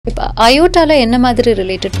இப்போ அயோட்டால என்ன மாதிரி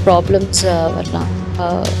ரிலேட்டட் ப்ராப்ளம்ஸ் வரலாம்?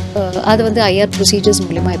 அது வந்து ஐஆர் ப்ரொசீஜர்ஸ்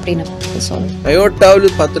மூலமா எப்படி நம்ம சால்வ்?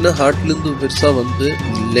 அயோட்டாவில் பார்த்தோன்னா ஹார்ட்லேருந்து பெருசாக வந்து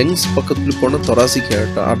லெங்ஸ் பக்கத்தில் போனால் தொராசிக்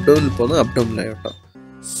அயோட்டா, அப்டோமினல் போனால் அப்டோமினல் அயோட்டா.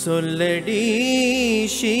 சொல்லடி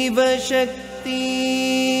சிவசக்தி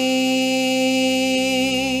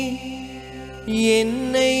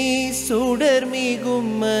என்னை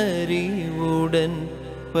சுடர்மிகும் அறிவுடன்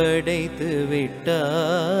படைத்து விட்டாய்,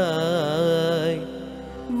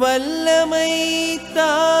 வல்லமை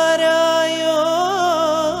தாராயோ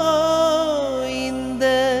இந்த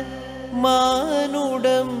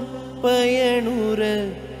மானுடம் பயனுற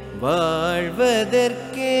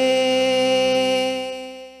வாழ்வதற்கே.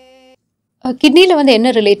 கிட்னியில் வந்து என்ன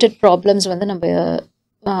ரிலேட்டட் ப்ராப்ளம்ஸ் வந்து நம்ம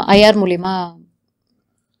ஐஆர் மூலிமா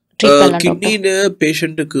ட்ரீட் பண்ணலாம்? கிட்னியில்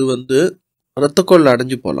பேஷண்ட்டுக்கு வந்து ரத்தக்கோள்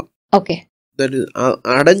அடைஞ்சு போகலாம். ஓகே.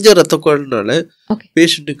 அடைஞ்ச ரத்தக்கோள்னால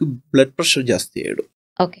பேஷண்ட்டுக்கு பிளட் ப்ரெஷர் ஜாஸ்தி ஆகிடும்.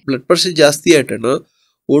 ஓகே. பிளட் ப்ரெஷர் ஜாஸ்தி ஆகிட்டோன்னா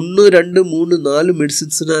 1, 2, 3, 4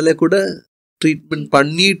 மெடிசின்ஸ்னாலே கூட ட்ரீட்மெண்ட்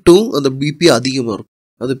பண்ணிட்டும் அந்த பிபி அதிகமாக இருக்கும்.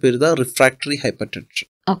 அது பேர் தான் ரிஃப்ராக்டரி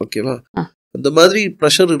ஹைப்பர்டென்ஷன். ஓகேவா? அந்த மாதிரி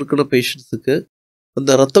ப்ரெஷர் இருக்கிற பேஷண்ட்ஸுக்கு அந்த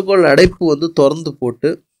ரத்தக்கோள் அடைப்பு வந்து திறந்து போட்டு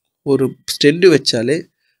ஒரு ஸ்டெண்டு வச்சாலே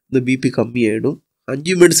இந்த பிபி கம்மியாயிடும்.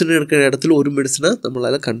 5 மெடிசன் இருக்கிற இடத்துல ஒரு மெடிசனாக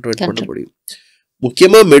நம்மளால் கண்ட்ரோல் பண்ண முடியும்.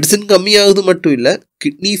 முக்கியமாக மெடிசன் கம்மியாகுது மட்டும் இல்லை,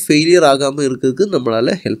 கிட்னி ஃபெயிலியர் ஆகாமல் இருக்கிறதுக்கு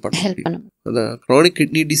நம்மளால் ஹெல்ப் பண்ண முடியும். அந்த க்ரானிக்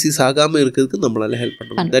கிட்னி டிசீஸ் ஆகாமல் இருக்கிறதுக்கு நம்மளால் ஹெல்ப் பண்ண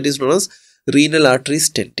முடியும். That is known as renal artery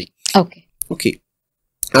ஸ்டென்டிங். Okay.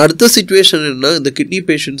 அடுத்த சிச்சுவேஷன் என்ன, இந்த கிட்னி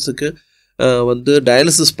பேஷண்ட்ஸுக்கு வந்து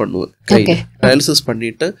டயாலிசிஸ் பண்ணுவேன். டயாலிசிஸ்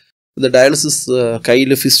பண்ணிவிட்டு இந்த டயாலிசிஸ்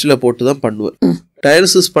கையில் ஃபிஸ்டில் போட்டு தான் பண்ணுவேன்.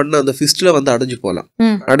 டயாலிசிஸ் பண்ண அந்த ஃபிஸ்டில் வந்து அடைஞ்சு போகலாம்.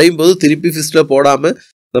 அடையும் போது திருப்பி ஃபிஸ்டில் போடாமல்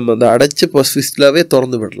நம்ம அந்த அடைச்ச ஃபிஸ்டிலாவே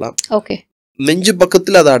திறந்து விடலாம். ஓகே. நெஞ்சு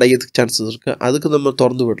பக்கத்தில் அதை அடையிறதுக்கு சான்சஸ் இருக்கு, அதுக்கு நம்ம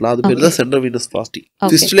திறந்து விடலாம். அது பேர் தான் சென்ட்ரல் வீனஸ் ஃபாஸ்டிங்.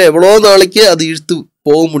 ஃபிஸ்டில் எவ்வளோ நாளைக்கு அது இழுத்து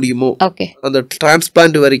போக முடியுமோ அந்த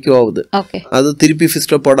டிரான்ஸ்பிளான்ட் வரைக்கும் ஆகுது, அது திருப்பி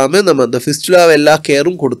ஃபிஸ்டில் போடாமல் நம்ம அந்த ஃபிஸ்டிலா எல்லா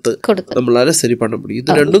கேரும் கொடுத்து நம்மளால சரி பண்ண முடியும்.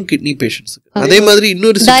 இது ரெண்டும் கிட்னி பேஷண்ட்ஸுக்கு. அதே மாதிரி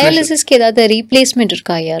இன்னொரு டயாலிசிஸ்க்கு ஏதாவது ரீப்ளேஸ்மெண்ட்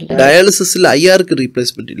இருக்கா? டயாலிசிஸ்ல ஐஆருக்கு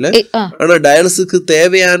ரீப்ளேஸ்மெண்ட் இல்லை, ஆனா டயாலிசிஸ்க்கு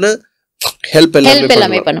தேவையான ஹெல்ப்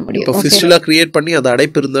எல்லாமே பண்ண முடியும். இப்போ ஃபிஸ்டுலா கிரியேட் பண்ணி அது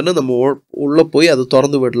அடைப்பு இருந்தோன்னா நம்ம உள்ள போய் அதை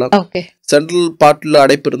திறந்து விடலாம். சென்ட்ரல் பார்ட்ல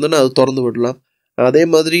அடைப்பு இருந்தோன்னா அது திறந்து விடலாம். அதே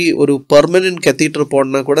மாதிரி ஒரு பெர்மனன்ட் கெத்தீட்டர்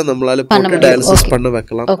போடனா கூட நம்மளால போட்டு டயாலிசிஸ் பண்ண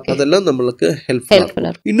வைக்கலாம். அதெல்லாம் நம்மளுக்கு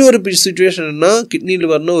ஹெல்ப்ஃபுல்லா. இன்னொரு சிச்சுவேஷன்னா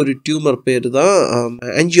கிட்னில வரணும் ஒரு டியூமர் பேரு தான்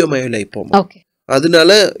ஆஞ்சியோமயோலைபோமா.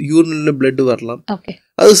 அதனால யூரின்ல பிளட் வரலாம்.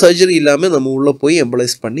 அது சர்ஜரி இல்லாம நம்ம உள்ள போய்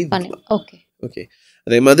எம்பலைஸ் பண்ணி வரலாம். ஓகே.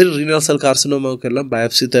 அதே மாதிரி ரீனல் செல் கார்சினோமாவுக்கு எல்லாம்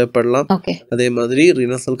பயாப்சி தேவைப்படலாம். அதே மாதிரி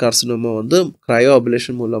ரீனல் செல் கார்சினோமா வந்து கிரையோ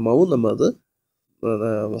அபிலேஷன் மூலமாகவும் நம்ம அது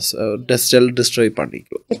செல் டிஸ்ட்ராய்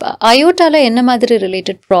பண்ணிக்கலாம். இப்போ அயோட்டால என்ன மாதிரி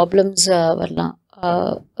ரிலேட்டட் ப்ராப்ளம்ஸ் வரலாம்?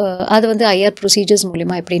 அது வந்து ஐஆர் ப்ரொசீஜர்ஸ்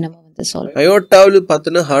மூலமா எப்படி நம்ம வந்து சால்வ்? அயோட்டாவில்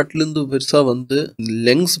பார்த்தோன்னா ஹார்ட்லேருந்து பெருசாக வந்து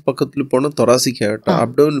லெங்ஸ் பக்கத்தில் போனால் தொராசிக் அயோட்டா,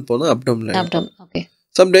 அப்டோமினல் போனால் அப்டோமினல் அயோட்டா.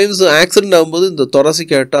 சம்டைம்ஸ் ஆக்சிடென்ட் ஆகும்போது இந்த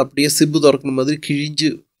தொராசிக் அயோட்டா அப்படியே சிப்பு திறக்கிற மாதிரி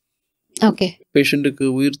கிழிஞ்சு பேஷண்ட்டுக்கு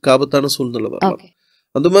உயிர் ஆபத்தான சூழ்நிலை வரலாம்.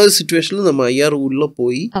 அந்த மாதிரி சிச்சுவேஷன்ல நம்ம ஐஆர் உள்ள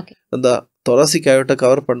போய் அந்த தொராசிக் அயோட்டா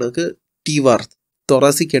கவர் பண்ணதுக்கு டிவார்,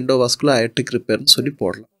 தொராசிக் எண்டோவாஸ்குலர் அயோட்டிக் ரிப்பேர்னு சொல்லி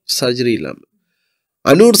போடலாம் சர்ஜரி இல்லாமல்.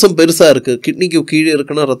 அனூர்சம் பெருசா இருக்கு, கிட்னிக்கு கீழே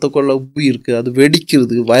இருக்குன்னா ரத்தக்கொள்ள உப்பி இருக்கு, அது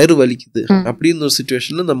வெடிக்கிறது, வயிறு வலிக்குது, அப்படின்னு ஒரு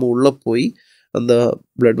சிச்சுவேஷன்ல நம்ம உள்ள போய் அந்த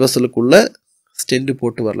பிளட் வெசலுக்குள்ள ஸ்டெண்ட்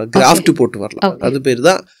போட்டு வரலாம், கிராஃப்ட் போட்டு வரலாம். அது பேர்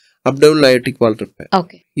தான் அப்டோமினல் அயோட்டிக் வால்வ் ரிப்பேர்.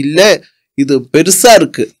 இல்ல இது பெருசா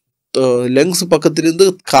இருக்கு, லெங்ஸ் பக்கத்திலிருந்து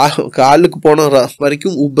காலுக்கு போன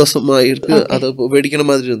வரைக்கும் உப்பசமா இருக்கு, அதை வெடிக்கிற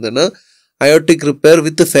மாதிரி இருந்ததுன்னா அயோட்டிக் ரிப்பேர்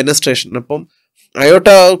வித் ஃபெனஸ்ட்ரேஷன். அப்போ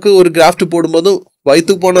அயோட்டாவுக்கு ஒரு கிராஃப்ட் போடும்போதும்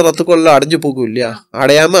வயிற்றுக்கு போன ரத்தக்கொள்ள அடைஞ்சு போகும் இல்லையா,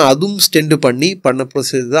 அடையாம அதுவும் ஸ்டெண்ட் பண்ண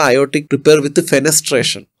ப்ரொசீஜர் தான் அயோட்டிக் ரிப்பேர் வித்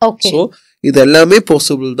ஃபெனஸ்ட்ரேஷன். ஸோ இது எல்லாமே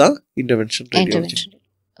பாசிபிள் தான் இன்டர்வென்ஷன் ரேடியாலஜி.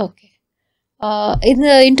 ஓகே. இந்த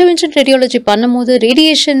இன்டர்வென்ஷன் ரேடியாலஜி பண்ணும்போது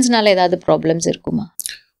ரேடியேஷன்ஸ்னால ஏதாவது ப்ராப்ளம்ஸ் இருக்குமா?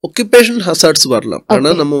 ஒக்குபேஷனல் ஹசார்ட்ஸ் வரலாம்.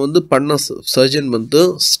 ஆனால் நம்ம வந்து பண்ண சர்ஜன் வந்து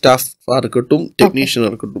ஸ்டாஃபாக இருக்கட்டும், டெக்னீஷியனாக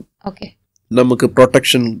இருக்கட்டும், நமக்கு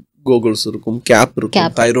ப்ரொடெக்ஷன் கோகுல்ஸ் இருக்கும், கேப் இருக்கும்,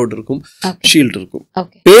 தைராய்டு இருக்கும், ஷீல்டு இருக்கும்.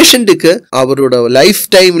 பேஷண்ட்டுக்கு அவரோட லைஃப்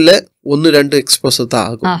டைம்ல 1-2 எக்ஸ்போசர் தான்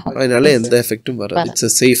ஆகும், அதனால எந்த எஃபெக்டும் வராது.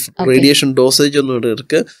 It's safe. ரேடியேஷன் டோசேஜ் ஒன்று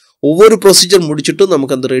இருக்கு. ஒவ்வொரு ப்ரொசீஜர் முடிச்சுட்டும்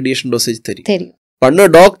நமக்கு அந்த ரேடியேஷன் டோசேஜ் தெரியும். பண்ண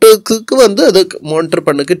டாக்டருக்கு வந்து அது மானிட்டர்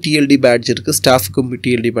பண்ணக்கு டிஎல்டி பேட்ஜ் இருக்கு, ஸ்டாஃப்க்கும்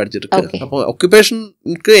டிஎல்டி பேட்ஜ் இருக்கு. அப்போ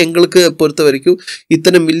ஆக்குபேஷனுக்கு எங்களுக்கு பொறுத்த வரைக்கும்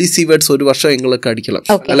இத்தனை மில்லி சீவர்ட்ஸ் ஒரு வருஷம் எங்களுக்கு அடிக்கலாம்,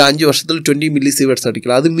 அல்ல 5 வருஷத்துல 20 மில்லி சீவர்ட்ஸ்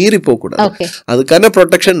அடிக்கலாம். அது மீறி போக கூடாது. அதுக்கான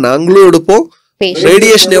ப்ரொடெக்ஷன் நாங்களும் எடுப்போம்.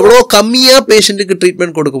 ரேடியேஷன் எவ்வளவு கம்மியா பேஷண்ட்டுக்கு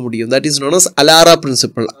ட்ரீட்மெண்ட் கொடுக்க முடியும், that is known as அலாரா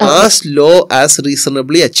principal, as low as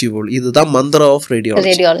reasonably achievable. இதுதான் மந்திரம் ஆஃப்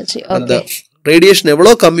ரேடியாலஜி. அந்த ரேடியேஷன்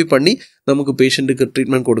எவ்வளோ கம்மி பண்ணி நமக்கு பேஷண்ட்டுக்கு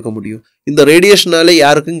ட்ரீட்மெண்ட் கொடுக்க முடியும். இந்த ரேடியேஷனால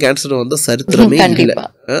யாருக்கும் கேன்சர் வந்த சரித்திரமே இல்லை.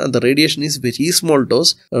 அந்த radiation is very small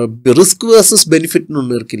dose. Risk versus பெனிஃபிட்னு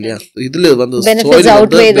ஒன்று இருக்கு இல்லையா, இதுல வந்து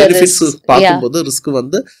பெனிஃபிட்ஸ் பார்க்கும்போது ரிஸ்க்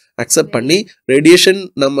வந்து அக்செப்ட் பண்ணி ரேடியேஷன்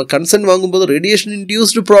நம்ம கன்சென்ட் வாங்கும்போது ரேடியேஷன்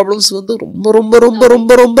இன்டியூஸ்டு ப்ராப்ளம்ஸ் வந்து ரொம்ப ரொம்ப ரொம்ப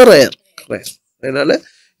ரொம்ப ரொம்ப ரேர். அதனால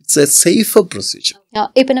இட்ஸ் a safer procedure.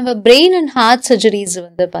 இப்போ நம்ம பிரெயின் அண்ட் ஹார்ட் சர்ஜரிஸ்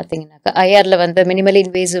வந்து பார்த்தீங்கன்னாக்கா ஐஆர்ல வந்து மினிமலி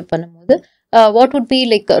இன்வேசிவ் பண்ணும்போது வாட் வுட் பி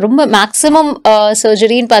லைக் ரொம்ப மேக்ஸிமம்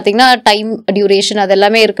சர்ஜரின்னு பார்த்தீங்கன்னா டைம் டியூரேஷன்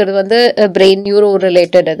அதெல்லாமே இருக்கிறது வந்து பிரெயின் நியூரோ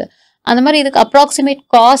ரிலேட்டட். அது அந்த மாதிரி இதுக்கு அப்ராக்சிமேட்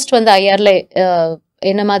காஸ்ட் வந்து ஐஆர்ல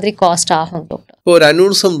என்ன மாதிரி காஸ்ட் ஆகும் டாக்டர்? இப்போ ஒரு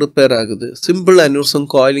அனூரிசம் ரிப்பேர் ஆகுது, சிம்பிள் அனூரிசம்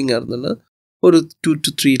காயிலிங் இருந்ததுன்னா ஒரு 2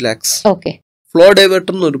 to 3 lakhs. ஓகே. ஃப்ளோ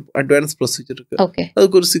டைவர்டர்னு ஒரு அட்வான்ஸ் ப்ரொசீஜர் இருக்கு, ஓகே,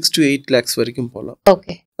 அதுக்கு ஒரு 6 to 8 lakhs வரைக்கும் போகலாம்.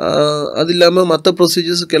 ஓகே. அது இல்லாமல் மற்ற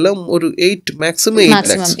ப்ரொசீஜர்ஸுக்கு எல்லாம் ஒரு 8 மேக்ஸிமம் 8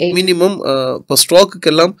 lakhs மினிமம். இப்போ ஸ்ட்ரோக்கு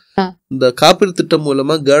எல்லாம் இந்த காப்பீடு திட்டம்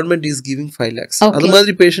மூலமா கவர்மெண்ட் இஸ் கிவிங் 5 lakhs. அது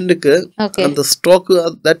மாதிரி பேஷண்ட்டுக்கு அந்த ஸ்ட்ரோக்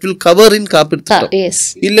தட் வில் கவர் இன் காப்பீடு திட்டம்.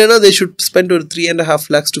 இல்லைன்னா தே ஷுட் ஸ்பெண்ட் ஒரு 3.5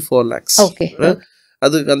 lakhs to 4 lakhs.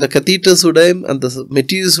 அது அந்த கத்தீட்டர்ஸ் உடையும் அந்த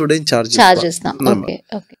மெட்டீரியல்ஸ் உடையும் சார்ஜஸ் தான்.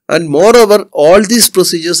 And moreover all these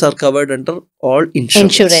procedures are covered under all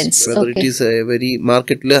insurance. Whether it is a very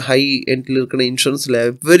market high end insurance,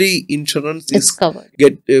 every insurance is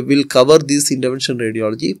covered. Will cover these intervention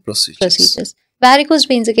radiology procedures. Varicose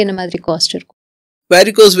veins க்கு என்ன மாதிரி cost இருக்கும்?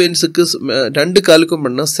 Varicose veins க்கு ரெண்டு காலுக்கும்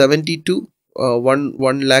பண்ணா 70 to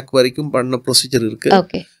 1 lakh வரைக்கும் பண்ண procedure இருக்கு.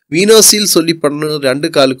 ஓகே. வீனோசில் சொல்லி பண்ண ரெண்டு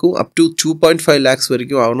காலுக்கும் அப் டு 2.5 lakhs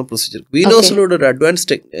வரைக்கும் ஆகணும் ப்ரொசீஜர். வீனோசிலோட ஒரு அட்வான்ஸ்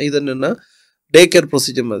இது என்னன்னா டே கேர்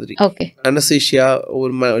ப்ரொசீஜர் மாதிரி. அனஸ்தீசியா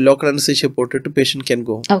ஒரு லோக்கல் அனஸ்தீசியா போட்டுட்டு பேஷண்ட் கேன்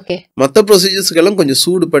கோ. மற்ற ப்ரொசீஜர்ஸ்க்கெல்லாம் கொஞ்சம்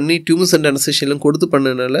சூடு பண்ணி டியூமர்ஸ் அண்ட் அனஸ்தீசியா எல்லாம் கொடுத்து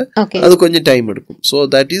பண்ணனால அது கொஞ்சம் டைம் எடுக்கும். So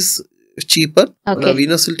that is cheaper.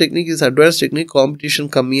 வீனோசில் technique is advance technique,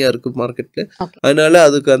 competition கம்மியா இருக்கு மார்க்கெட்ல. அதனால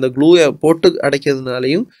அதுக்கு அந்த க்ளூ போட்டு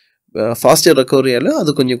அடைக்கிறதுனாலையும் faster recovery அது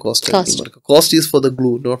கொஞ்சம் காஸ்ட் இருக்கு. Cost is for the clue,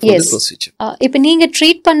 not for the procedure. இப்போ நீங்க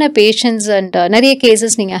ட்ரீட் பண்ண பேஷண்ட்ஸ் அண்ட் நிறைய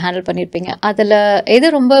கேसेस நீங்க ஹேண்டில் பண்ணிருப்பீங்க, அதுல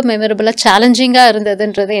எது ரொம்ப மெமரபிளா சேலஞ்சிங்கா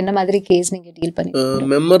இருந்ததுன்றது என்ன மாதிரி கேஸ் நீங்க டீல் பண்ணீங்க?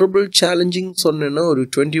 மெமரபிள் சேலஞ்சிங் சொன்னேன்னா ஒரு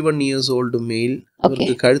 21 years old மேல்,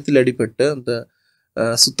 அவருக்கு கழுத்தில் அடிபட்டு அந்த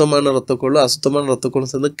சுத்தமான ரத்தக்கோள் அசுத்தமான ரத்தக்கோள்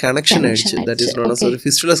சேர்ந்து கனெக்ஷன் ஆயிடுச்சு. தட் இஸ் நாட் ஒரு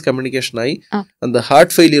ஃபிஸ்டுலஸ் கம்யூனிகேஷன் ஆகி அந்த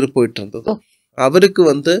ஹார்ட் ஃபெயிலியர் போயிட்டு இருந்தது. அவருக்கு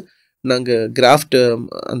வந்து நாங்க கிராஃப்ட்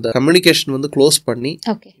அந்த கம்யூனிகேஷன் வந்து க்ளோஸ் பண்ணி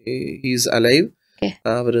ஹி இஸ் அலைவ்.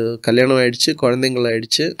 அவர் கல்யாணம் ஆயிடுச்சு, குழந்தைங்கள்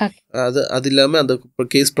ஆயிடுச்சு. அது இல்லாம அந்த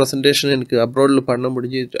கேஸ் ப்ரெசன்டேஷன் எனக்கு அப்ராட்ல பண்ண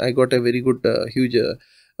முடிஞ்சு. I got a very good huge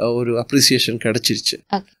ஒரு அப்ரிசியேஷன் கிடைச்சிருச்சு.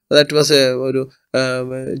 தட் வாஸ் ஒரு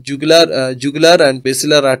jugular and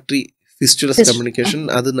basilar artery ஃபிஸ்டுலஸ் communication.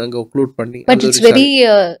 அது நாங்க அப்லோட் பண்ணி. But it's very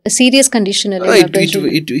serious condition.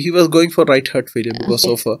 He was going for right heart failure because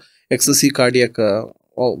of excessive cardiac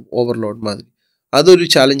overload மாதிரி. அது ஒரு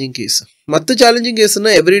challenging case. மற்ற challenging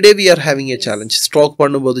கேஸ்னா everyday we are having A challenge. Stroke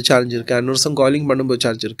பண்ணும்போது challenge இருக்கு, அனூரிசம் calling பண்ணும்போது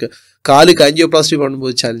சேலஞ்ச் இருக்கு, காலுக்கு ஆஞ்சியோபிளாஸ்டி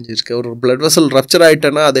பண்ணும்போது சேலஞ்ச் இருக்கு, ஒரு பிளட் வெசல் ரப்சர்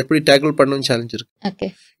ஆயிட்டனா அதை எப்படி டேக்கிள் பண்ணணும் சேலஞ்ச் இருக்கு.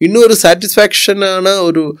 இன்னொரு சாட்டிஸ்ஃபேக்ஷனான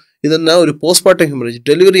ஒரு இதுன்னா ஒரு போஸ்ட்மார்ட்டம் ஹெமரேஜ்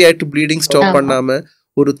டெலிவரி ஆயிட்டு ப்ளீடிங் ஸ்டாப் பண்ணாம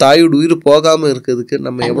ஒரு தாயோட உயிர் போகாம இருக்கிறதுக்கு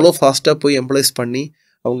நம்ம எவ்வளோ ஃபாஸ்டா போய் எம்ப்ளாய்ஸ் பண்ணி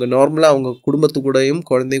அவங்க நார்மலா அவங்க குடும்பத்து கூடயும்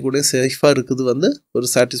குழந்தை கூடயும் சேஃபா இருக்குது வந்து ஒரு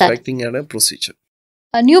சாட்டிஸ்ஃபேக்டிங்கான ப்ரொசீஜர்.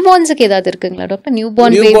 நியூபார்ன்ஸ்க்கு ஏதாவது இருக்குங்களா டாக்டர்?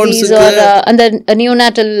 நியூபார்ன் பேபிஸ் ஆர் அந்த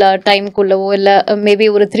நியோநாட்டல் டைம்க்குள்ளவோ இல்ல மேபி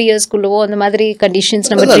ஒரு 3 இயர்ஸ்க்குள்ளவோ அந்த மாதிரி கண்டிஷன்ஸ்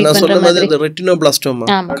நம்ம ட்ரீட் பண்ற மாதிரி. அந்த ரெட்டினோபிளாஸ்டோமா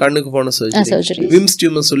கண்ணுக்கு போன சர்ஜரி, விம்ஸ்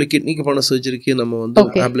டியூமர் சொல்லி கிட்னிக்கு போன சர்ஜரிக்கு நம்ம வந்து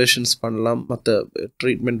அப்லேஷன்ஸ் பண்ணலாம், மற்ற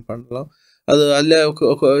ட்ரீட்மெண்ட் பண்ணலாம். அது அல்ல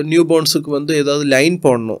நியூ பார்ன்ஸுக்கு வந்து ஏதாவது லைன்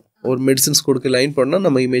போடணும், ஒரு மெடிசின்ஸ் கொடுக்க லைன் போடணும்,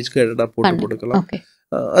 நம்ம இமேஜ்க்கு எடா போட்டு கொடுக்கலாம்.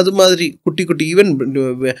 அது மாதிரி குட்டி குட்டி ஈவன்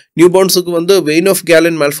நியூ பார்ன்ஸுக்கு வந்து வெயின் ஆஃப்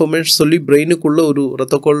கேலன் மால்ஃபார்மேஷன் சொல்லி பிரெயினுக்குள்ள ஒரு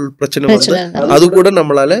ரத்தக்கோள் பிரச்சனை வந்து அது கூட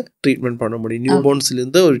நம்மளால ட்ரீட்மெண்ட் பண்ண முடியும். நியூ பார்ன்ஸ்ல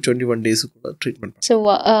இருந்து ஒரு 21 டேஸ்க்குள்ள ட்ரீட்மெண்ட். ஸோ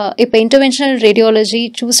இப்போ இன்டர்வென்ஷனல் ரேடியாலஜி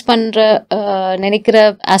சூஸ் பண்ற நினைக்கிற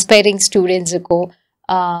ஆஸ்பைரிங் ஸ்டூடெண்ட்ஸுக்கும்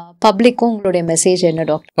பப்ளிக்கும் உங்களுடைய மெசேஜ் என்ன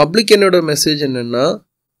டாக்டர்? பப்ளிக் என்னோட மெசேஜ் என்னன்னா,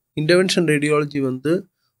 இன்டர்வென்ஷன் ரேடியாலஜி வந்து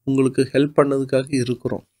உங்களுக்கு ஹெல்ப் பண்ணதுக்காக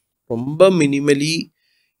இருக்கிறோம். ரொம்ப மினிமலி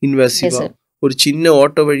இன்வாசிவா ஒரு சின்ன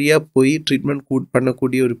ஓட்ட வழியா போய் ட்ரீட்மெண்ட்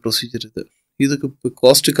பண்ணக்கூடிய ஒரு ப்ரொசீஜர் இது. இதுக்கு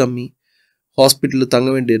காஸ்ட் கம்மி, ஹாஸ்பிட்டலில் தங்க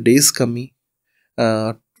வேண்டிய டேஸ் கம்மி,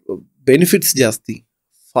 பெனிஃபிட்ஸ் ஜாஸ்தி,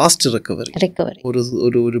 ஃபாஸ்ட் ரெக்கவரி. ஒரு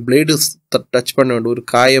ஒரு ஒரு பிளேடு டச் பண்ண வேண்டிய ஒரு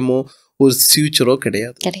காயமோ ஒரு ஃபியூச்சரோ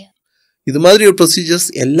கிடையாது. இது மாதிரி ஒரு ப்ரொசீஜர்ஸ்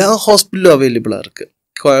எல்லா ஹாஸ்பிட்டலும் அவைலபிளாக இருக்கு.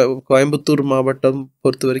 கோயம்புத்தூர் மாவட்டம்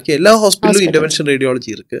பொறுத்த வரைக்கும் எல்லா ஹாஸ்பிட்டலும் இன்டர்வென்ஷன்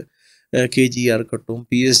ரேடியாலஜி இருக்கு. கேஜியாக இருக்கட்டும்,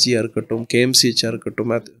 பிஎஸ்ஜியாக இருக்கட்டும், கேஎம்சிஹெச்சாக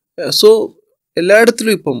இருக்கட்டும். ஸோ எல்லா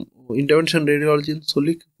இடத்துலையும் இப்போ இன்டர்வென்ஷன் ரேடியாலஜின்னு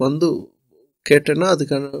சொல்லி வந்து கேட்டேன்னா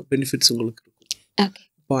அதுக்கான பெனிஃபிட்ஸ் உங்களுக்கு இருக்கும். Okay.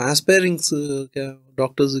 இப்போ ஆஸ்பைரிங்ஸ்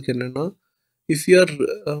டாக்டர்ஸுக்கு என்னென்னா, if you are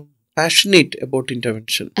passionate about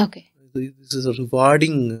intervention, Okay. this is a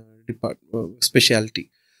rewarding specialty.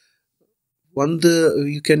 One,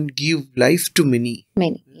 you can give life to many.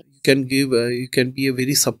 You can be a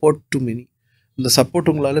very support to many. The support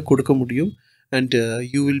உங்களால கொடுக்க முடியும். And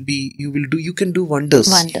you can do wonders.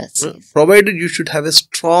 Yes. Provided you should have a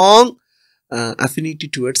strong affinity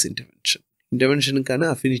towards intervention. Intervention-க்கான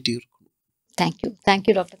affinity இருக்கும். Thank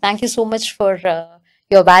you doctor. Thank you so much for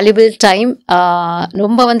your valuable time.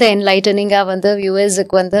 ரொம்ப வந்து enlightening-ஆ வந்து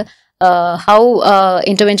viewers-க்கு வந்து how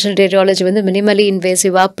interventional radiology வந்து minimally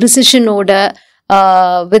invasive-ஆ precision-ஓட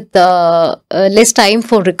with less time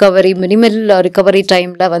for recovery, minimal recovery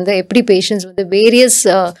time-ல வந்து எப்படி patients வந்து various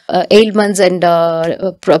ailments and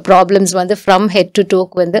problems வந்து from head to toe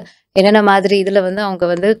வந்து என்னென்ன மாதிரி இதில் வந்து அவங்க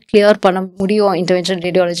வந்து கிளியர் பண்ண முடியும் இன்டர்வென்ஷனல்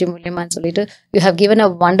ரேடியாலஜி மூலியமான்னு சொல்லிட்டு you have given a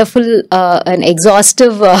wonderful and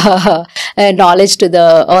exhaustive knowledge to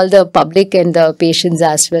all the public and the patients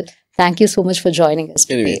as well. Thank you so much for joining us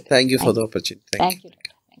today. Anyway, thank you for the opportunity. Thank you.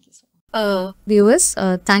 Viewers,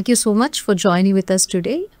 thank you so much for joining with us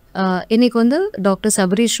today. இன்னைக்கு வந்து doctor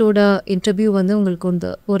சபரீஷோட interview வந்து உங்களுக்கு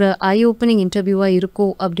வந்து ஒரு ஐ opening இன்டர்வியூவாக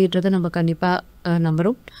இருக்கும் அப்படின்றத நம்ம கண்டிப்பாக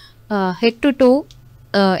நம்புகிறோம். ஹெட் டு டோ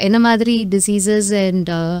என்ன மாதிரி டிசீசஸ் அண்ட்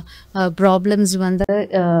ப்ராப்ளம்ஸ் வந்து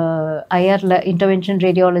ஐஆரில் இன்டர்வென்ஷன்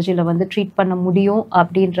ரேடியாலஜியில் வந்து ட்ரீட் பண்ண முடியும்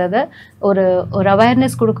அப்படின்றத ஒரு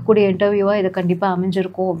அவேர்னஸ் கொடுக்கக்கூடிய இன்டர்வியூவாக இது கண்டிப்பாக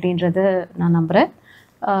அமைஞ்சிருக்கும் அப்படின்றத நான் நம்புகிறேன்.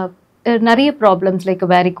 நிறைய ப்ராப்ளம்ஸ் லைக்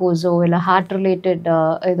வேரிகோஸோ இல்லை ஹார்ட் ரிலேட்டட்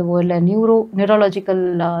இதுவோ இல்லை நியூரலாஜிக்கல்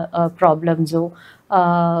ப்ராப்ளம்ஸோ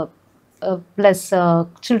ப்ளஸ்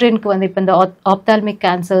சில்ட்ரனுக்கு வந்து இப்போ இந்த ஆப்தால்மிக்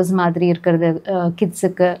கேன்சர்ஸ் மாதிரி இருக்கிறது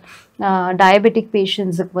கிட்ஸுக்கு, டயபெட்டிக்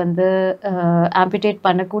பேஷண்ட்ஸுக்கு வந்து ஆம்பிடேட்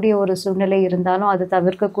பண்ணக்கூடிய ஒரு சூழ்நிலை இருந்தாலும் அதை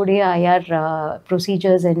தவிர்க்கக்கூடிய IR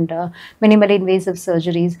procedures and minimally invasive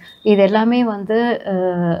surgeries இது எல்லாமே வந்து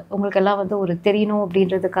உங்களுக்கெல்லாம் வந்து ஒரு தெரியணும்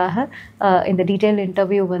அப்படின்றதுக்காக இந்த டீட்டெயில்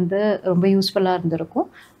இன்டர்வியூ வந்து ரொம்ப யூஸ்ஃபுல்லாக இருந்திருக்கும்.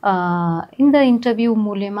 இந்த இன்டர்வியூ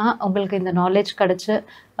மூலயமா உங்களுக்கு இந்த நாலேஜ் கிடச்சி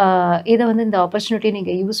இதை வந்து இந்த ஆப்பர்ச்சுனிட்டி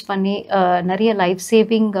நீங்கள் யூஸ் பண்ணி நிறைய லைஃப்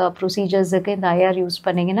சேவிங் ப்ரொசீஜர்ஸுக்கு இந்த ஐஆர் யூஸ்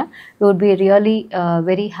பண்ணிங்கன்னா you would be really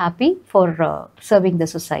very happy for serving the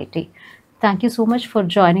society. Thank you so much for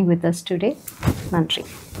joining with us today. நன்றி.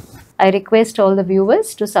 I request all the viewers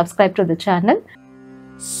to subscribe to the channel.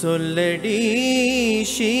 சொல்லடி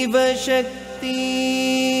சிவசக்தி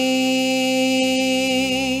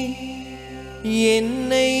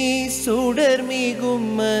என்னை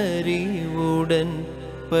சுடர்மிகும் அறிவுடன்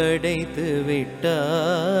படைத்து விட்டாய்,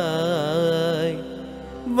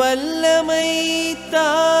 வல்லமை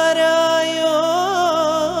தாரா